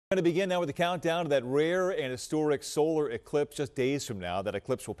Going to begin now with the countdown to that rare and historic solar eclipse just days from now. That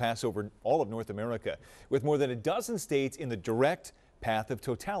eclipse will pass over all of North America, with more than a dozen states in the direct path of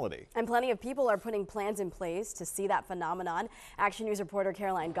totality. And plenty of people are putting plans in place to see that phenomenon. Action News reporter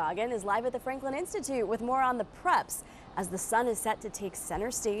Caroline Goggin is live at the Franklin Institute with more on the preps as the sun is set to take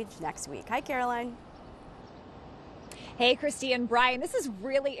center stage next week. Hi, Caroline. Hey, Christy and Brian, this is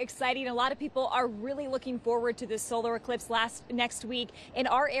really exciting. A lot of people are really looking forward to this solar eclipse next week. In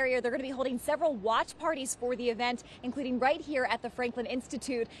our area, they're going to be holding several watch parties for the event, including right here at the Franklin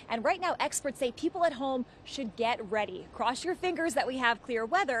Institute. And right now, experts say people at home should get ready. Cross your fingers that we have clear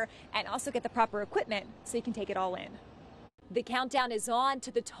weather and also get the proper equipment so you can take it all in. The countdown is on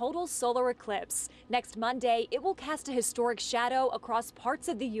to the total solar eclipse. Next Monday, it will cast a historic shadow across parts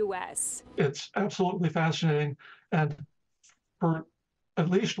of the U.S. It's absolutely fascinating, and for at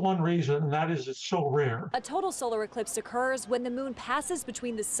least one reason, and that is it's so rare. A total solar eclipse occurs when the moon passes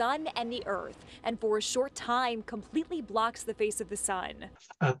between the sun and the earth, and for a short time completely blocks the face of the sun.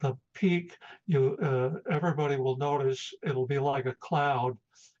 At the peak, everybody will notice it'll be like a cloud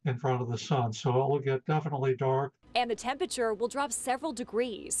in front of the sun, so it will get definitely dark. And the temperature will drop several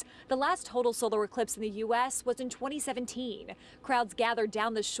degrees. The last total solar eclipse in the U.S. was in 2017. Crowds gathered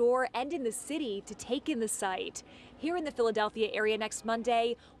down the shore and in the city to take in the sight. Here in the Philadelphia area next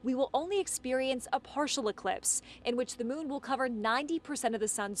Monday, we will only experience a partial eclipse in which the moon will cover 90% of the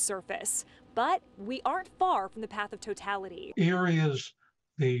sun's surface. But we aren't far from the path of totality. Erie is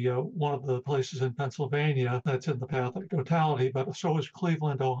one of the places in Pennsylvania that's in the path of totality, but so is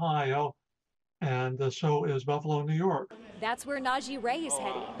Cleveland, Ohio. And so is Buffalo, New York. That's where Najee Ray is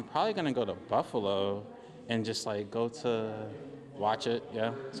heading. I'm probably going to go to Buffalo and just go to watch it,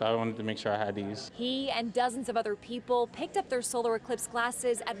 yeah. So I wanted to make sure I had these. He and dozens of other people picked up their solar eclipse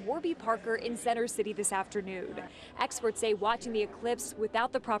glasses at Warby Parker in Center City this afternoon. Experts say watching the eclipse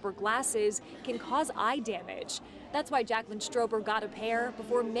without the proper glasses can cause eye damage. That's why Jacqueline Strober got a pair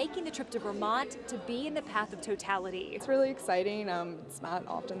before making the trip to Vermont to be in the path of totality. It's really exciting. It's not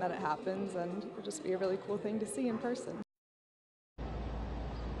often that it happens, and it'll just be a really cool thing to see in person.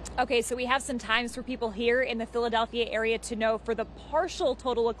 Okay, so we have some times for people here in the Philadelphia area to know for the partial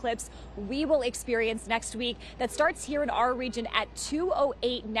total eclipse we will experience next week. That starts here in our region at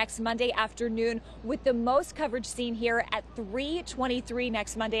 2:08 next Monday afternoon, with the most coverage seen here at 3:23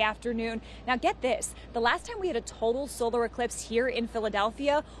 next Monday afternoon. Now get this, the last time we had a total solar eclipse here in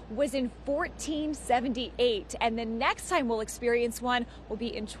Philadelphia was in 1478, and the next time we'll experience one will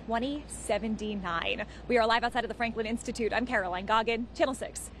be in 2079. We are live outside of the Franklin Institute. I'm Caroline Goggin, Channel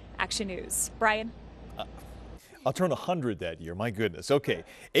 6. Action News. Brian? I'll turn 100 that year. My goodness. Okay.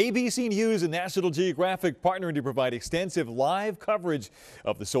 ABC News and National Geographic partnering to provide extensive live coverage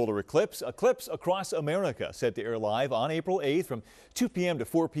of the solar eclipse. Eclipse Across America set to air live on April 8th from 2 p.m. to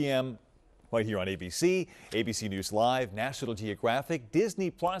 4 p.m. right here on ABC, ABC News Live, National Geographic,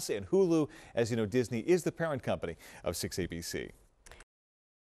 Disney Plus, and Hulu. As you know, Disney is the parent company of 6ABC.